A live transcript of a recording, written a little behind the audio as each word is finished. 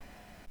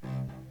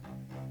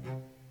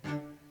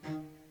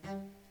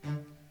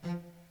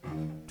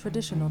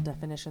Traditional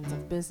definitions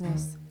of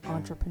business,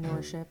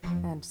 entrepreneurship,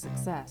 and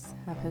success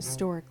have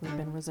historically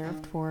been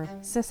reserved for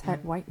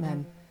cishet white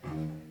men,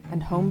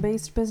 and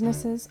home-based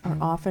businesses are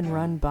often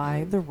run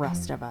by the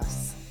rest of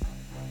us.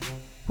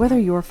 Whether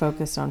you're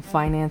focused on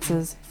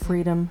finances,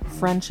 freedom,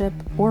 friendship,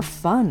 or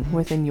fun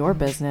within your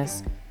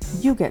business,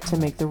 you get to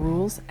make the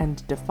rules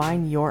and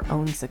define your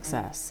own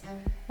success.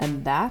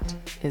 And that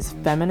is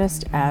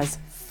feminist as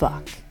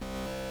fuck.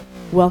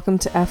 Welcome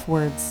to F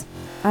Words.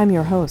 I'm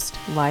your host,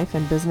 life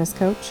and business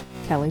coach,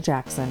 Kelly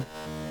Jackson.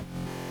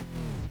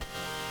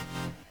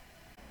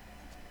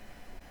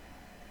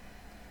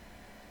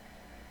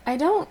 I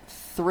don't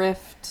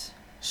thrift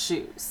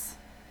shoes.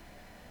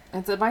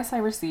 It's advice I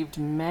received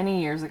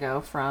many years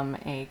ago from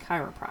a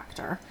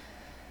chiropractor.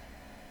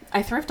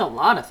 I thrift a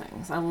lot of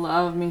things. I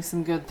love me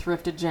some good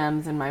thrifted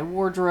gems in my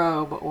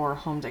wardrobe or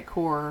home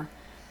decor.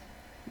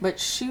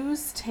 But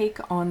shoes take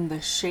on the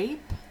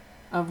shape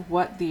of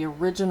what the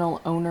original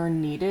owner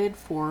needed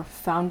for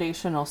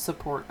foundational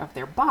support of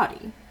their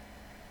body.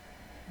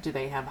 Do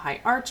they have high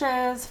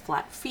arches,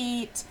 flat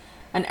feet,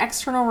 an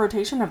external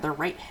rotation of their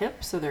right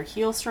hip so their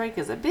heel strike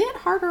is a bit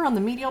harder on the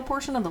medial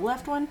portion of the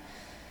left one?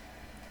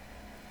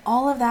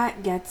 All of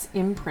that gets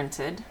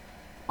imprinted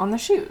on the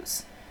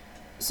shoes.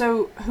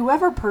 So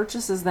whoever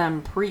purchases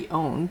them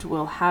pre-owned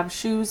will have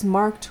shoes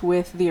marked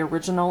with the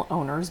original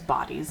owner's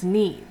body's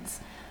needs.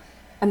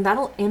 And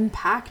that'll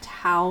impact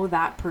how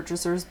that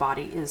purchaser's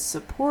body is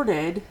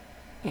supported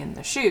in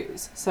the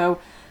shoes. So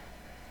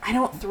I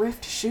don't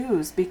thrift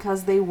shoes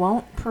because they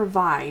won't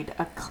provide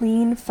a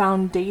clean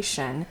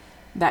foundation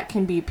that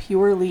can be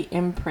purely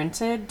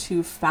imprinted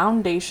to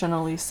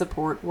foundationally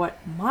support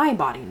what my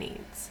body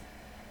needs.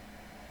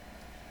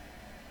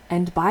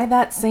 And by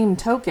that same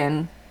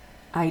token,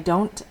 I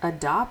don't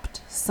adopt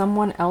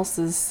someone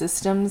else's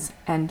systems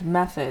and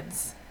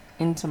methods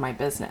into my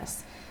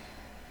business,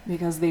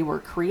 because they were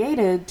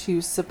created to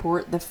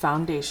support the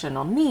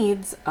foundational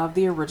needs of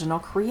the original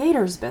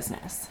creator's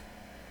business,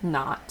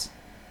 not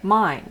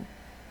mine.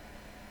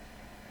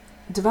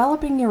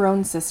 Developing your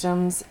own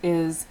systems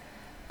is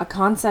a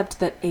concept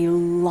that a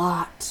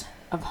lot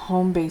of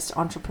home-based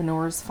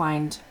entrepreneurs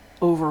find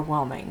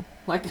overwhelming.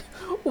 Like,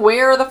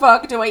 where the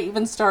fuck do I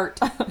even start?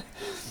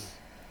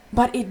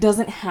 But it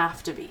doesn't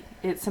have to be.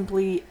 It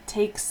simply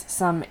takes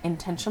some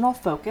intentional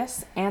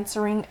focus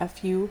answering a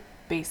few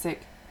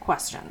basic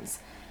questions.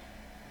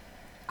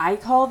 I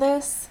call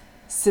this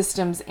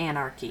systems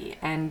anarchy,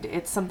 and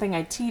it's something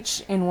I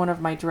teach in one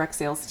of my direct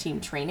sales team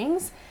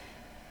trainings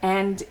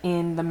and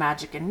in the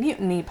Magic and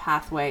Mutiny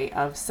pathway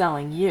of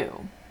selling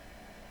you.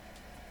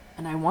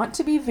 And I want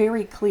to be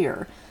very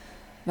clear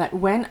that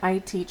when I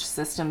teach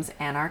systems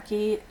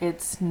anarchy,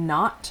 it's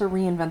not to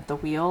reinvent the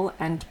wheel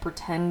and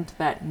pretend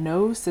that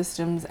no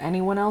systems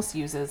anyone else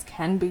uses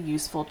can be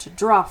useful to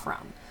draw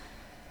from.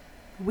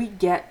 We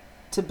get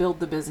to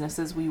build the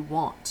businesses we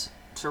want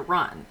to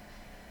run.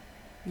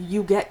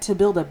 You get to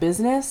build a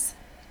business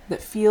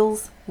that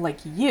feels like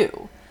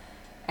you,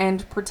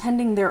 and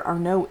pretending there are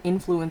no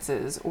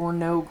influences or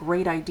no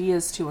great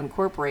ideas to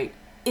incorporate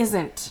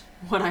isn't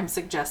what I'm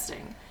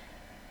suggesting.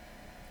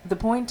 The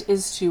point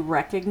is to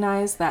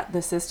recognize that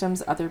the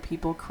systems other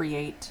people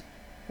create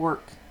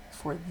work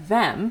for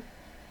them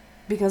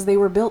because they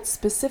were built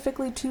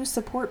specifically to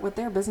support what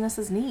their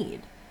businesses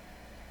need.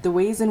 The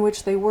ways in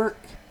which they work,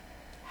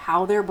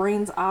 how their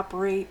brains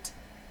operate,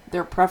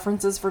 their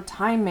preferences for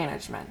time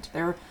management,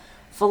 their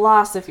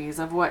philosophies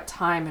of what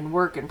time and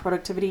work and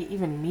productivity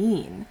even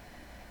mean.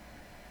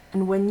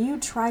 And when you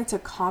try to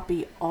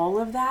copy all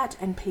of that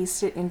and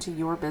paste it into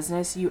your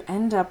business, you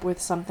end up with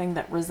something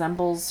that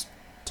resembles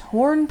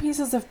torn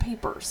pieces of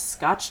paper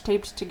scotch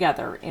taped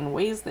together in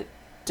ways that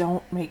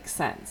don't make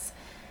sense.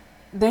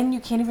 Then you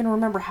can't even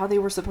remember how they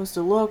were supposed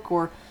to look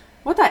or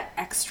what that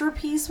extra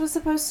piece was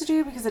supposed to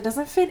do because it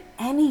doesn't fit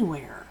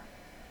anywhere.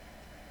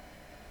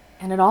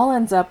 And it all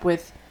ends up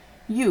with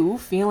you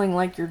feeling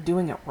like you're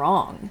doing it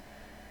wrong,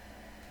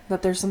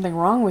 that there's something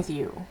wrong with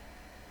you.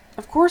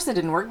 Of course it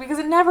didn't work because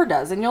it never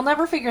does, and you'll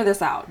never figure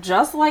this out,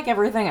 just like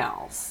everything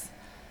else.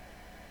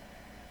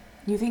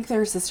 You think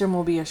their system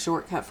will be a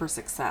shortcut for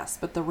success,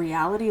 but the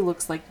reality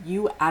looks like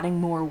you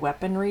adding more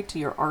weaponry to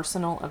your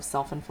arsenal of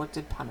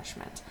self-inflicted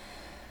punishment.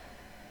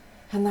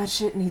 And that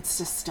shit needs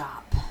to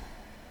stop.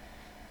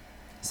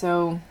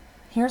 So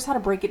here's how to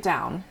break it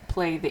down.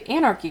 Play the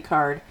anarchy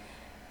card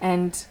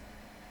and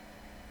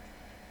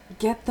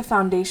get the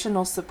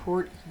foundational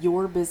support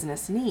your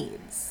business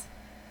needs,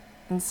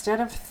 instead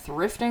of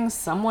thrifting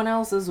someone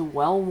else's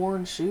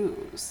well-worn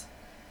shoes.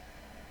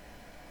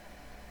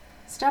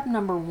 Step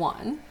number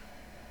 1,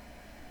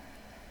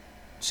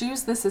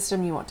 choose the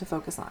system you want to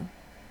focus on.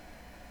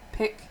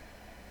 Pick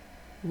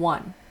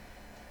one.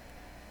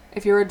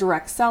 If you're a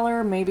direct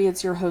seller, maybe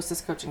it's your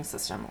hostess coaching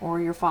system or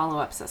your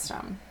follow-up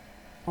system.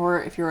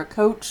 Or if you're a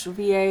coach,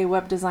 VA,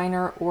 web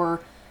designer,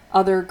 or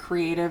other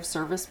creative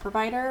service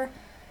provider,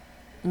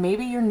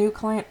 maybe your new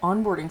client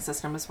onboarding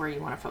system is where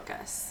you want to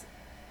focus.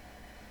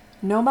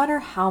 No matter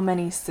how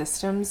many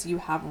systems you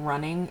have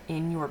running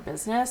in your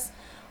business,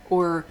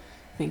 or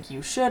think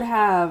you should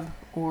have,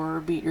 or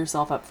beat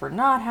yourself up for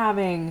not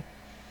having.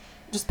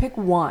 Just pick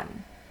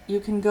one. You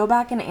can go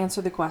back and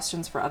answer the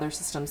questions for other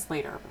systems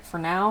later, but for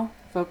now,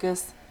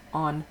 focus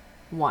on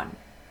one.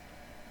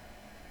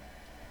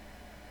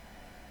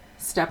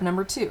 Step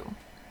number 2,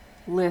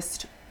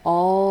 list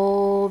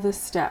all the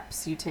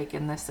steps you take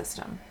in this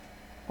system,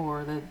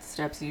 or the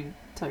steps you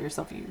tell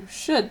yourself you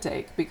should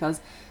take because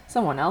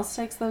someone else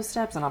takes those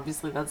steps, and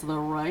obviously that's the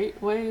right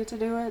way to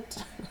do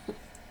it.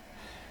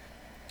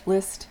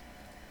 List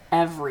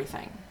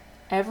everything,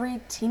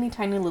 every teeny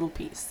tiny little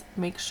piece.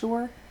 Make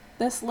sure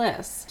this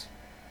list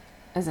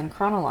is in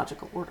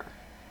chronological order.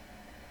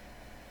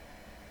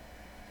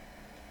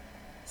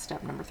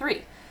 Step number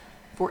 3,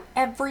 for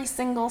every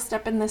single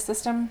step in this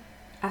system,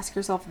 ask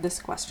yourself this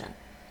question: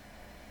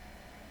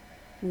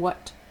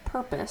 what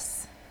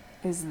purpose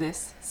is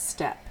this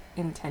step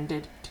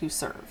intended to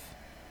serve?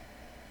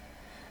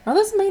 Now,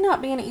 this may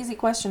not be an easy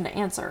question to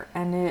answer,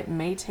 and it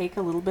may take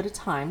a little bit of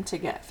time to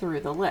get through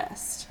the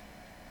list.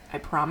 I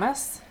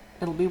promise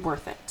it'll be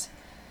worth it,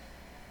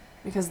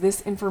 because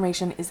this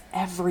information is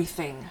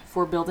everything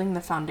for building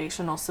the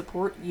foundational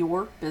support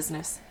your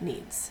business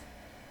needs.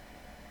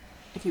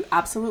 If you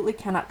absolutely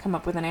cannot come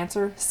up with an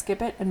answer,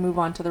 skip it and move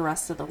on to the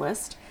rest of the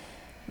list,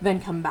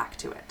 then come back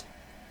to it.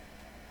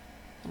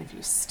 And if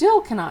you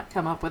still cannot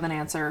come up with an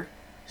answer,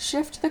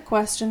 shift the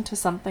question to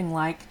something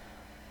like,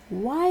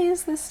 why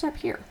is this step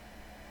here?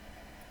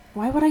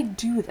 Why would I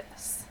do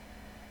this?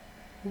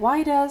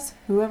 Why does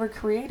whoever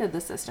created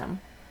the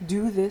system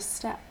do this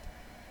step?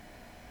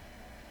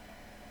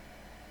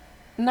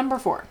 Number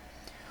 4,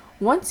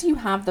 once you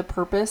have the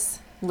purpose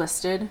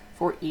listed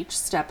for each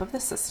step of the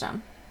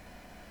system,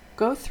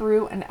 go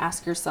through and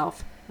ask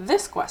yourself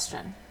this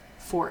question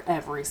for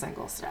every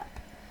single step: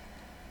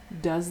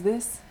 does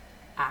this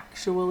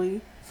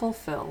actually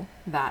fulfill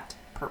that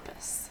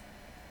purpose?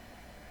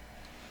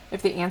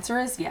 If the answer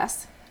is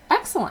yes,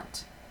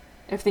 excellent.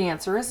 If the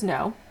answer is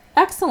no,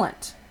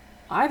 excellent.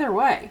 Either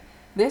way,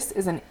 this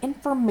is an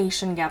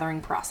information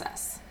gathering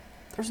process.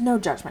 There's no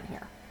judgment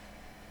here.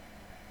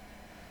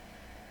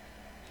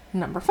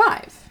 Number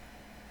 5,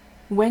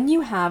 when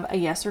you have a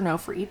yes or no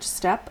for each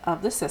step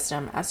of the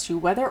system as to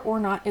whether or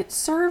not it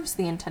serves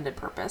the intended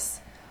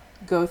purpose,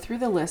 go through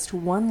the list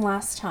one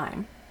last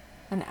time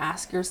and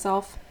ask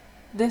yourself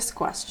this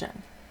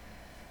question: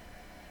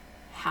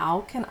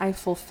 how can I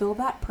fulfill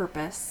that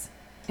purpose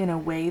in a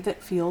way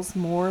that feels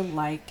more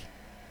like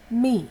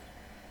me?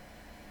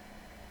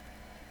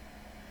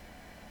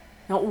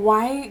 Now,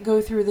 why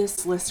go through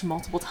this list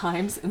multiple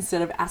times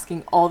instead of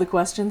asking all the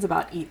questions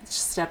about each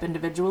step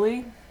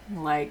individually?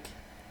 Like,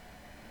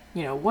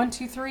 1,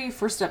 2, 3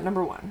 for step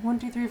number 1, 1,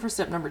 2, 3 for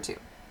step number 2.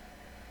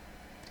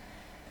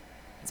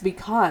 It's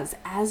because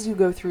as you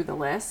go through the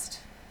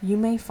list, you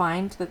may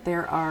find that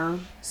there are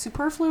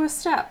superfluous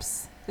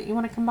steps that you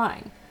want to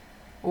combine,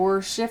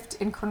 or shift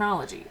in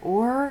chronology,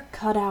 or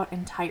cut out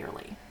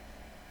entirely.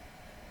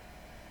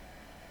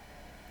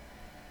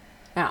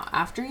 Now,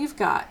 after you've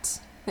got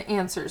the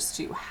answers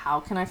to how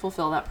can I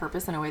fulfill that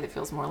purpose in a way that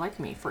feels more like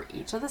me for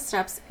each of the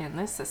steps in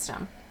this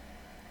system,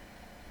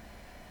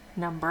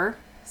 number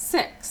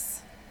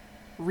 6,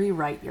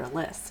 rewrite your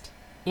list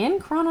in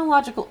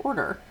chronological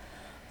order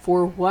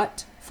for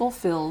what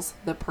fulfills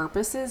the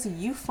purposes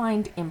you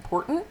find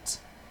important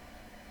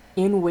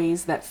in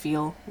ways that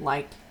feel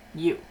like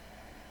you.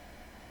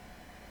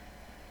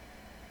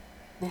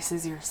 This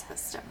is your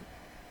system.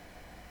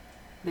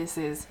 This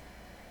is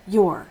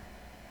your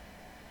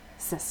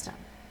system.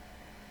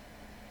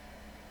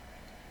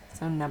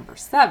 So number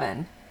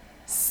 7,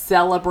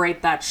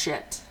 celebrate that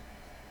shit.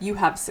 You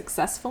have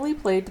successfully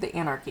played the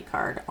anarchy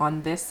card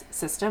on this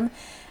system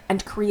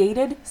and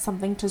created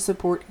something to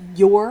support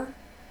your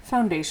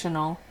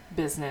foundational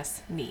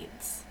business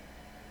needs.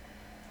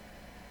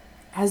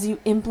 As you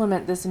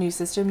implement this new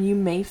system, you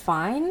may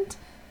find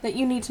that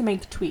you need to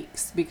make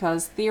tweaks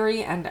because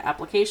theory and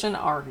application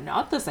are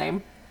not the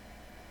same,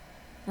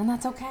 and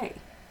that's okay.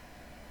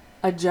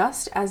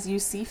 Adjust as you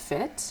see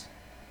fit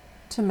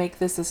to make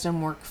the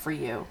system work for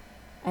you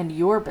and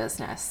your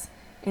business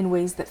in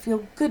ways that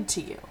feel good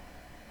to you,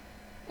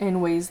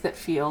 in ways that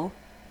feel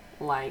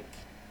like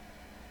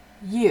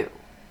you,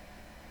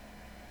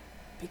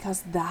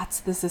 because that's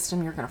the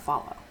system you're going to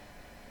follow.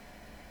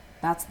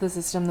 That's the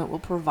system that will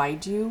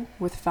provide you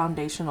with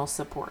foundational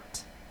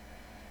support.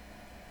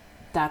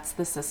 That's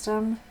the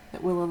system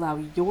that will allow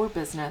your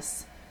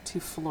business to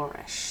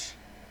flourish.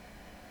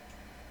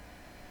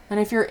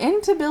 And if you're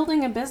into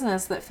building a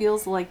business that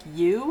feels like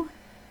you,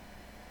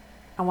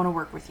 I want to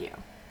work with you.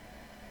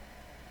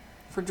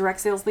 For direct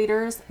sales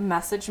leaders,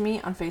 message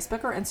me on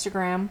Facebook or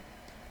Instagram,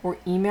 or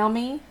email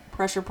me,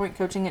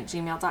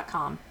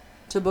 pressurepointcoaching@gmail.com,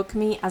 to book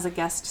me as a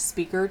guest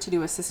speaker to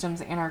do a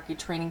systems anarchy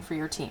training for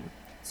your team.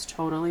 It's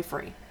totally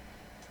free.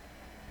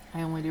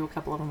 I only do a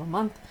couple of them a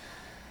month,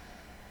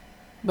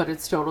 but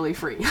it's totally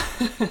free.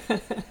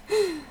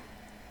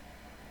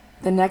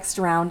 The next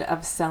round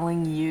of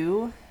selling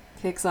you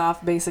kicks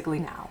off basically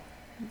now.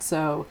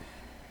 So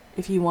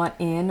if you want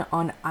in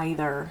on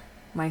either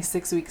my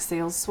 6-week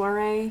sales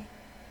soiree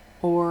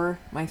or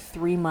my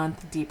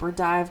 3-month deeper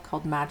dive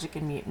called Magic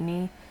and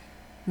Mutiny,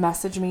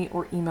 message me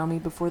or email me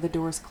before the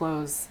doors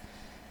close,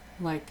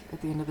 like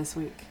at the end of this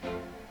week,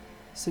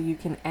 so you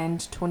can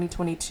end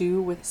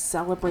 2022 with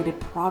celebrated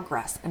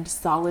progress and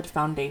solid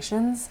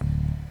foundations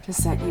to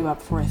set you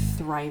up for a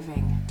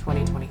thriving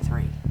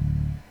 2023.